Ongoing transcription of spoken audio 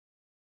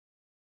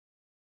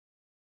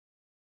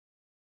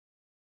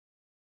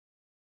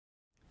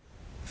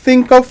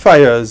Think of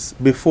fires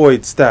before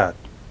it starts.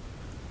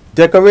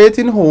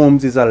 Decorating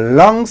homes is a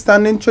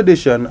long-standing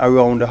tradition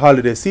around the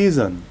holiday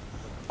season.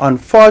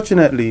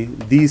 Unfortunately,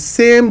 these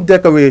same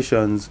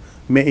decorations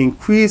may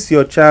increase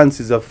your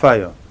chances of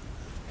fire.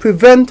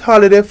 Prevent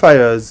holiday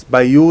fires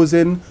by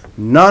using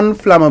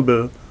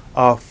non-flammable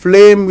or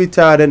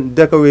flame-retardant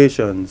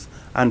decorations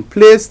and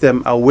place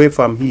them away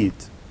from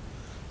heat.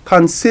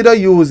 Consider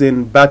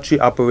using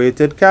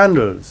battery-operated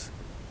candles.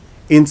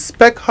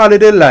 Inspect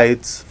holiday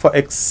lights for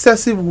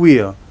excessive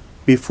wear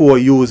before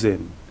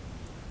using.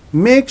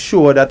 Make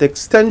sure that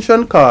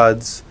extension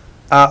cords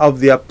are of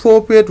the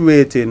appropriate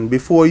rating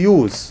before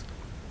use.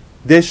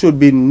 There should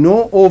be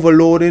no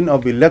overloading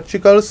of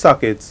electrical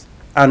sockets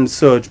and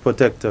surge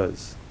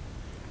protectors.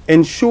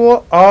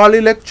 Ensure all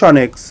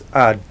electronics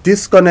are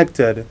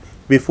disconnected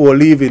before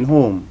leaving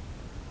home.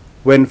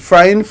 When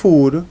frying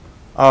food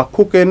or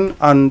cooking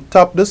on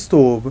top the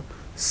stove,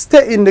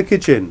 stay in the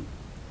kitchen.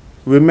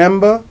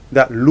 Remember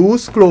that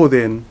loose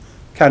clothing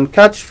can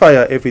catch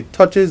fire if it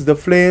touches the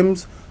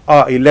flames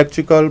or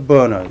electrical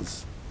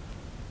burners.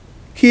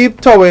 Keep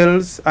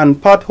towels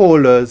and pot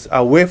holders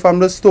away from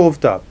the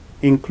stovetop,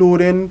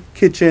 including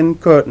kitchen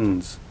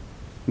curtains.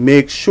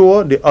 Make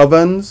sure the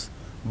ovens,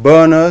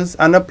 burners,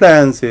 and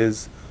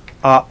appliances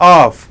are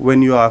off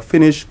when you are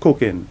finished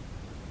cooking.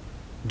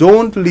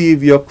 Don't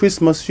leave your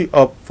Christmas tree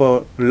up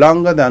for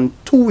longer than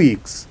 2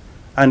 weeks,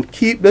 and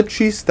keep the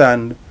tree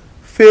stand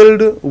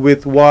filled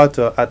with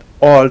water at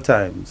all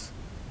times.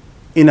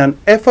 In an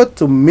effort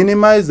to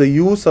minimize the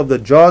use of the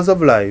jaws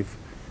of life,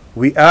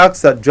 we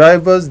ask that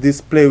drivers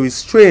display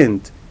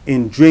restraint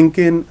in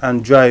drinking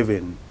and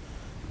driving.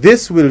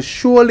 This will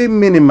surely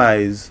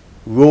minimize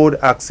road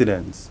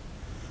accidents.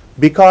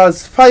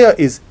 Because fire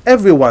is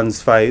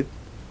everyone's fight,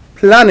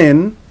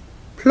 planning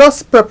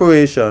plus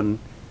preparation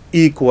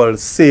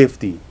equals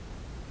safety.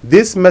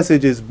 This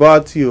message is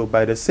brought to you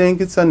by the St.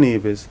 Kitts and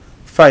Nevis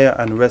Fire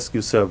and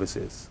Rescue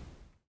Services.